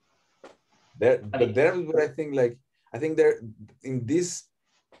 There, I but mean, there is what I think, like, I think there in this,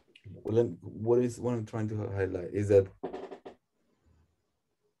 what I'm trying to highlight is that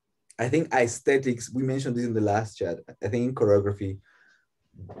I think aesthetics, we mentioned this in the last chat. I think in choreography,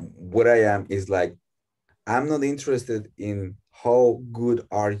 what I am is like, I'm not interested in how good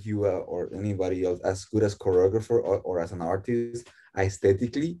are you or anybody else as good as choreographer or as an artist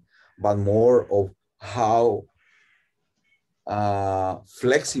aesthetically, but more of how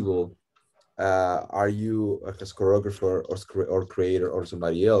flexible are you as choreographer or creator or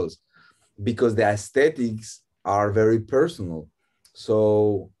somebody else, because the aesthetics are very personal.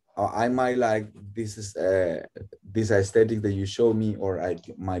 So I might like this is this aesthetic that you show me, or I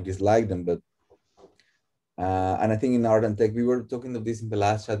might dislike them, but and I think in art and tech we were talking of this in the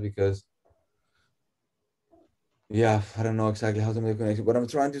last chat, because yeah, I don't know exactly how to make a connection. What I'm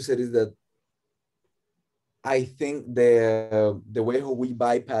trying to say is that I think the way how we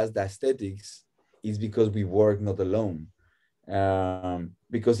bypass the aesthetics is because we work not alone.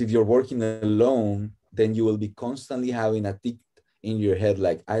 Because if you're working alone, then you will be constantly having a tick in your head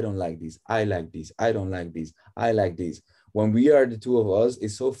like, I don't like this, I like this, I don't like this, I like this. When we are the two of us,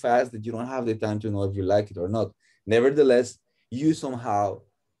 it's so fast that you don't have the time to know if you like it or not. Nevertheless, you somehow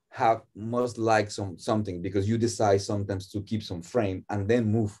have must like something, because you decide sometimes to keep some frame and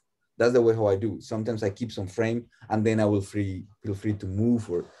then move. That's the way how I do. Sometimes I keep some frame and then I will feel free to move.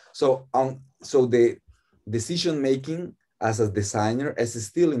 Or so the decision making as a designer is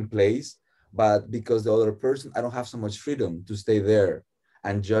still in place, but because the other person, I don't have so much freedom to stay there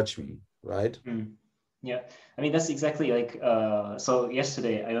and judge me, right? Mm. Yeah, I mean that's exactly like so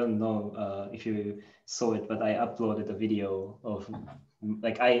yesterday, I don't know if you saw it, but I uploaded a video of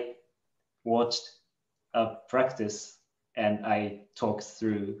like I watched a practice and I talked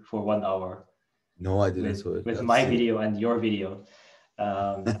through for 1 hour No, I didn't saw it. with I've my seen it. video and your video.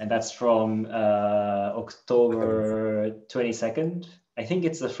 And that's from I haven't seen October 22nd. I think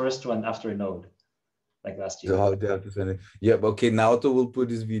it's the first one after Node, like last it. So year. how they have to send it. Yeah, but okay. Naoto will put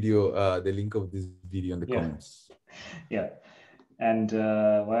this video, the link of this video in the Yeah, comments. yeah. And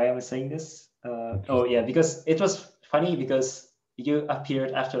why I was saying this? Oh yeah, Interesting. because it was funny because you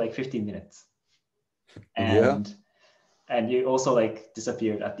appeared after like 15 minutes, Yeah. and you also like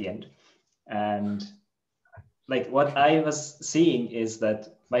disappeared at the end. And like what I was seeing is that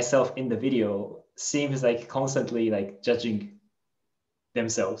myself in the video seems like constantly like judging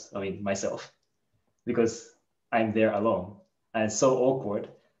themselves. I mean myself, because I'm there alone and it's so awkward.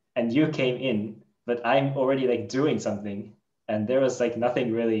 And you came in, but I'm already like doing something, and there was like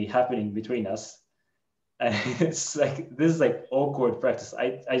nothing really happening between us. And it's like this is like awkward practice.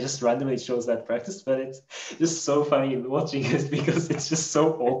 I just randomly chose that practice, but it's just so funny watching it because it's just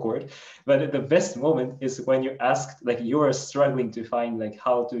so awkward. But the best moment is when you ask, like you are struggling to find like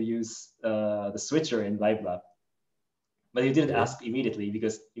how to use the switcher in LiveLab, but you didn't Okay. ask immediately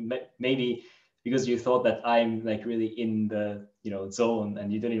because maybe because you thought that I'm like really in the zone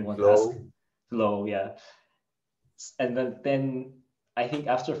and you didn't want to ask Flow. flow. Yeah. And then I think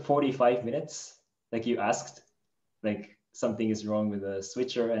after 45 minutes, like you asked, like something is wrong with the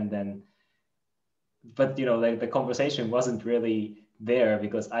switcher, and then but like the conversation wasn't really there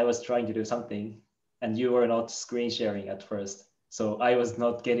because I was trying to do something and you were not screen sharing at first, so I was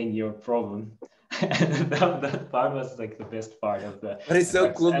not getting your problem. And that part was like the best part of the But it's so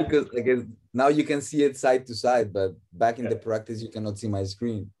practice. cool And because I guess now you can see it side to side, but back in yeah, the practice, you cannot see my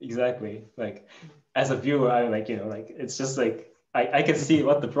screen. exactly, like as a viewer I'm like like it's just like I can see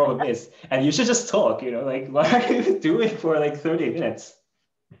what the problem is and you should just talk, like why are you doing for like 30 minutes?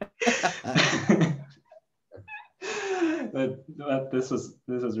 But this was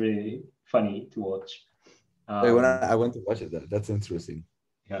really funny to watch. I want to watch it. That's interesting.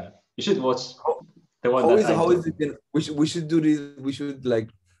 Yeah, you should watch How, the one that I'm how is it talking. been? We should do this. We should like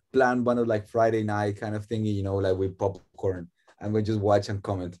plan one of like Friday night kind of thingy, like with popcorn, and we just watch and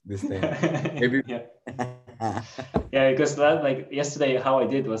comment this thing. Maybe. Yeah, yeah, because that like yesterday how I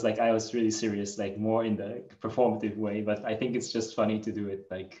did was like I was really serious, like more in the performative way, but I think it's just funny to do it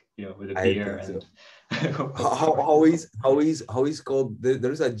like with a I beer think and so. popcorn. How is called?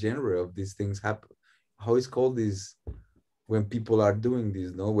 There's a genre of these things happen. How is called this when people are doing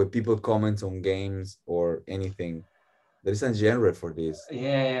this? No, when people comment on games or anything. There is a genre for this.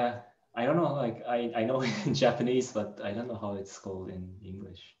 Yeah, yeah. I don't know, like I know in Japanese, but I don't know how it's called in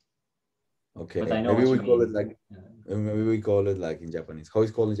English. But Okay, I know maybe what you we call it mean. like maybe we call it like in Japanese. How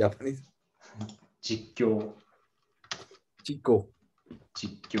is it called in Japanese? 実況 Chico.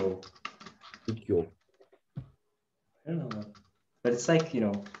 実況 Chico. I don't know what, but it's like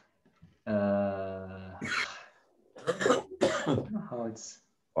uh, I don't know how it's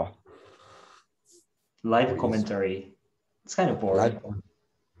Oh, live please. commentary. It's kind of Like, boring.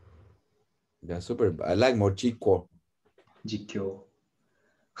 yeah, super. I like more Chico. 実況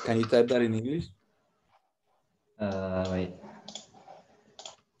Can you type that in English wait.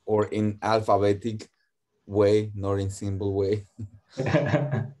 or in alphabetic way, not in simple way.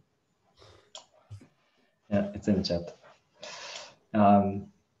 Yeah, it's in the chat.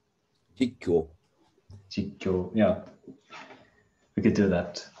 Chico. Jikyo, yeah, we could do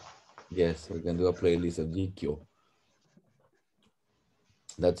that. Yes, we can do a playlist of Chico.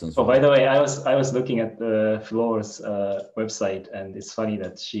 That sounds Oh, fun. by the way, I was looking at the Floor's website, and it's funny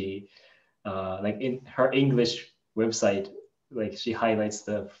that she, like in her English website, like she highlights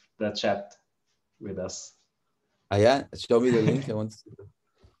the chat with us. Ah, yeah, show me the link. I want to see.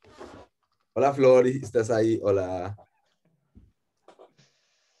 Hola, Flori, ¿estás ahí? Hola.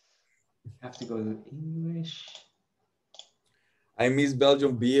 Have to go to English. I miss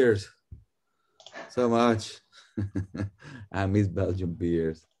Belgian beers so much. I miss Belgian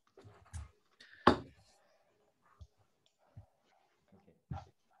beers.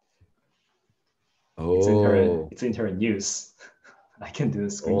 Oh. It's in her news. I can do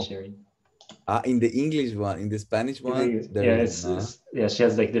screen sharing. In the English one, in the Spanish one, there yeah, is not. yeah, she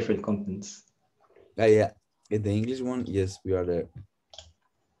has like different contents. Yeah. In the English one, yes, we are there.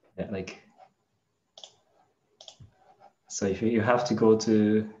 Yeah, like, so if you have to go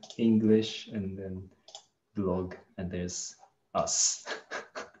to English and then blog, and there's us.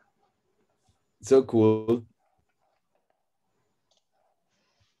 So cool.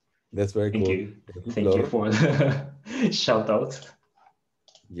 That's very Thank cool. you. Thank you for the shout out.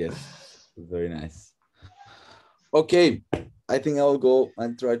 Yes, very nice. Okay, I think I'll go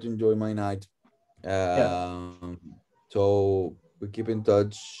and try to enjoy my night. So we keep in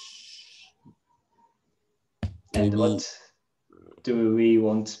touch. And Maybe. what do we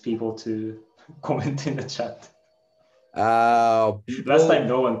want people to comment in the chat? People, last time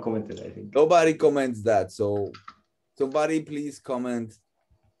no one commented, I think. Nobody comments that. So somebody please comment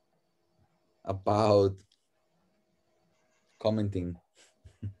about commenting.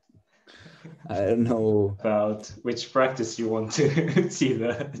 I don't know. About which practice you want to see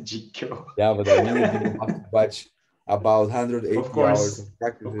the GQ. Yeah, but I mean, people have to watch about 180 hours of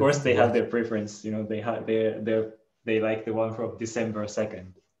practices. Of course, they have their preference. You know, they like the one from December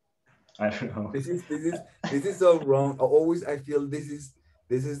 2nd. I don't know. This is so wrong. Always, I feel this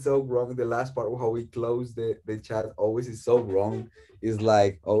is so wrong. The last part of how we close the chat always is so wrong. It's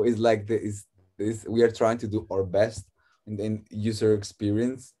like, oh, it's like this we are trying to do our best in user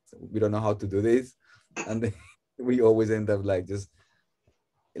experience. We don't know how to do this, and then we always end up like just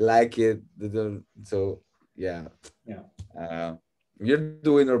like it. So yeah. We're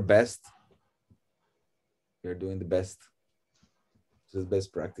doing our best. We're doing the best. Just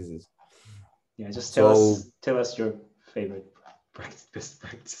best practices. Yeah, just tell us your favorite best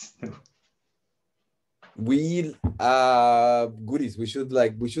practice. We goodies. We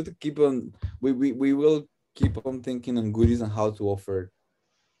should keep on. We will keep on thinking on goodies and how to offer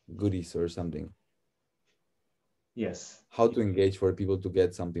goodies or something. Yes. How to engage for people to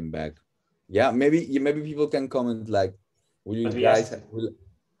get something back. Yeah, maybe people can comment like, will you guys would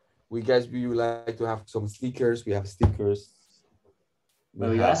you like to have some stickers? We have stickers.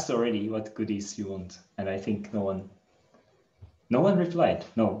 Well, you asked already what goodies you want, and I think no one replied.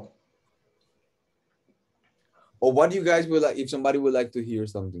 No. Or what do you guys would like if somebody would like to hear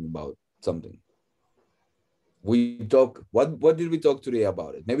something about something? We talk. What did we talk today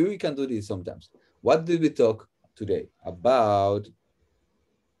about it? Maybe we can do this sometimes. What did we talk today about?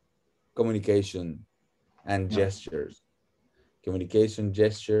 Communication and gestures. Communication,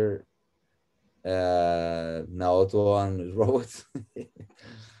 gesture. Naoto and robots.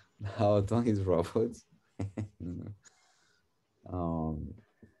 Naoto and his robots.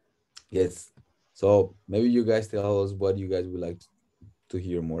 Yes. So maybe you guys tell us what you guys would like to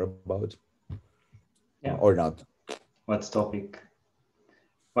hear more about. Yeah. Or not. What topic?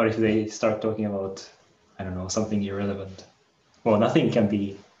 What if they start talking about, I don't know, something irrelevant? Well, nothing can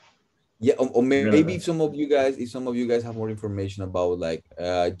be. Yeah, or maybe if some of you guys have more information about like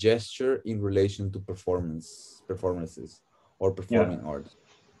gesture in relation to performances or performing art,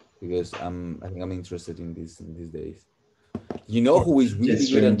 because I think I'm interested in this in these days. You know who is really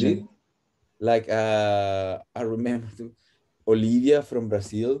good at this? Like I remember Olivia from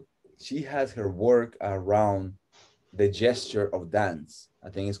Brazil. She has her work around the gesture of dance. I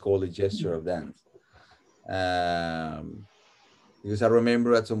think it's called the gesture of dance. Because I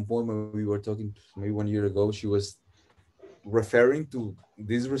remember at some point when we were talking maybe 1 year ago, she was referring to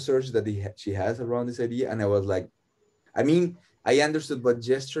this research that she has around this idea. And I was like, I mean, I understood what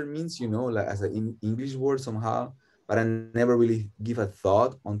gesture means, you know, like as an English word somehow, but I never really give a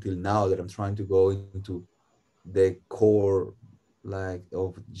thought until now that I'm trying to go into the core like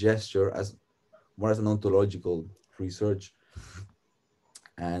of gesture as more as an ontological research.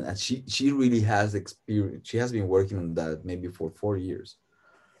 and she really has experience. She has been working on that maybe for 4 years.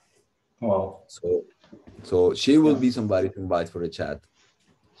 Wow. So she will Yeah. be somebody to invite for a chat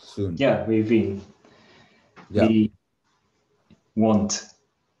soon. Yeah, we want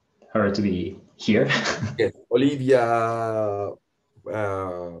her to be here. Yes, Olivia.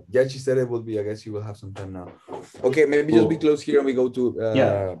 Yeah, she said it will be. I guess she will have some time now. Okay, maybe just be Cool. close here and we go to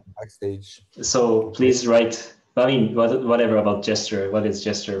Yeah. backstage. So Okay. please write, I mean, whatever about gesture, what is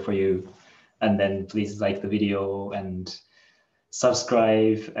gesture for you? And then please like the video and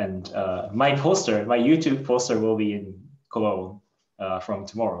subscribe. And my YouTube poster will be in Cologne from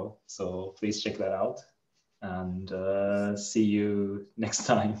tomorrow. So please check that out and see you next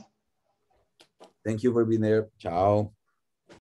time. Thank you for being there. Ciao.